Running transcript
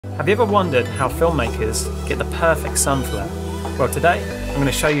Have you ever wondered how filmmakers get the perfect sun flare? Well, today I'm going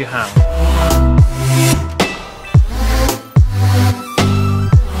to show you how.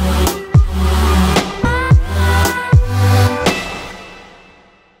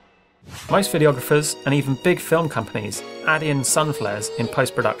 Most videographers and even big film companies add in sun flares in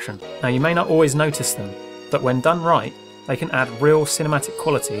post-production. Now, you may not always notice them, but when done right, they can add real cinematic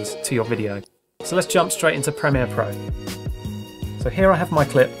qualities to your video. So let's jump straight into Premiere Pro. So here I have my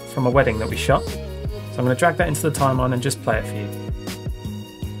clip from a wedding that we shot. So I'm going to drag that into the timeline and just play it for you.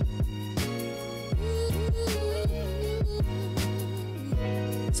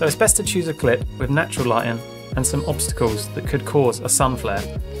 So it's best to choose a clip with natural lighting and some obstacles that could cause a sun flare.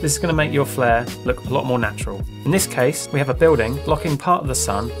 This is going to make your flare look a lot more natural. In this case, we have a building blocking part of the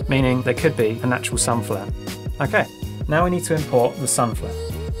sun, meaning there could be a natural sun flare. Okay, now we need to import the sun flare.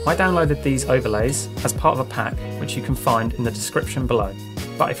 I downloaded these overlays as part of a pack which you can find in the description below.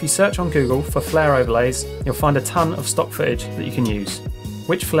 But if you search on Google for flare overlays, you'll find a ton of stock footage that you can use.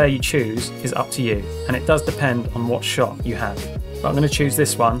 Which flare you choose is up to you, and it does depend on what shot you have. But I'm going to choose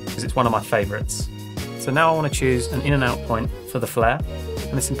this one because it's one of my favourites. So now I want to choose an in and out point for the flare,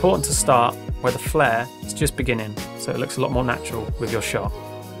 and it's important to start where the flare is just beginning so it looks a lot more natural with your shot.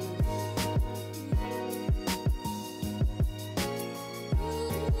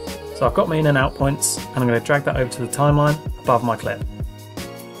 So I've got my in and out points, and I'm going to drag that over to the timeline above my clip.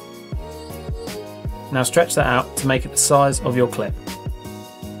 Now stretch that out to make it the size of your clip.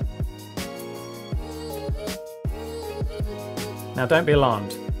 Now don't be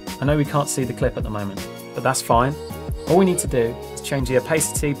alarmed. I know we can't see the clip at the moment, but that's fine. All we need to do is change the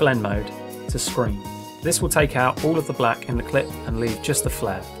opacity blend mode to screen. This will take out all of the black in the clip and leave just the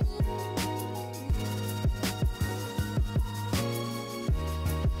flare.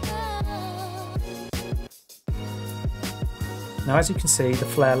 Now as you can see, the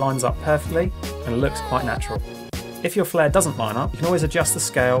flare lines up perfectly and looks quite natural. If your flare doesn't line up, you can always adjust the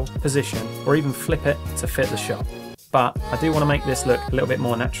scale, position, or even flip it to fit the shot. But I do want to make this look a little bit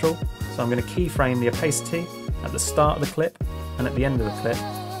more natural, so I'm going to keyframe the opacity at the start of the clip and at the end of the clip,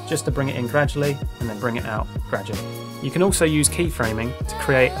 just to bring it in gradually and then bring it out gradually. You can also use keyframing to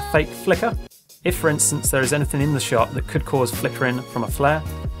create a fake flicker, if for instance there is anything in the shot that could cause flickering from a flare,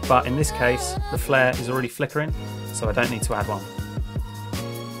 but in this case the flare is already flickering, so I don't need to add one.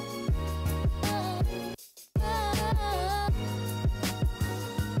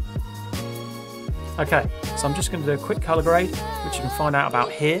 Okay, so I'm just going to do a quick colour grade, which you can find out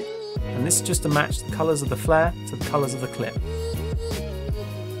about here, and this is just to match the colours of the flare to the colours of the clip.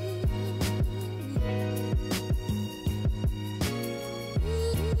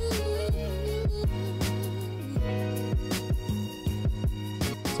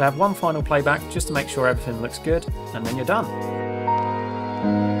 So I have one final playback just to make sure everything looks good, and then you're done.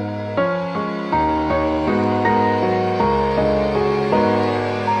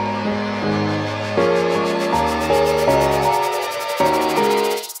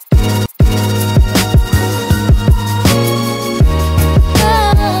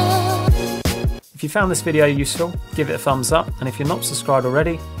 If you found this video useful, give it a thumbs up, and if you're not subscribed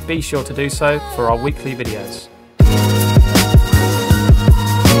already, be sure to do so for our weekly videos.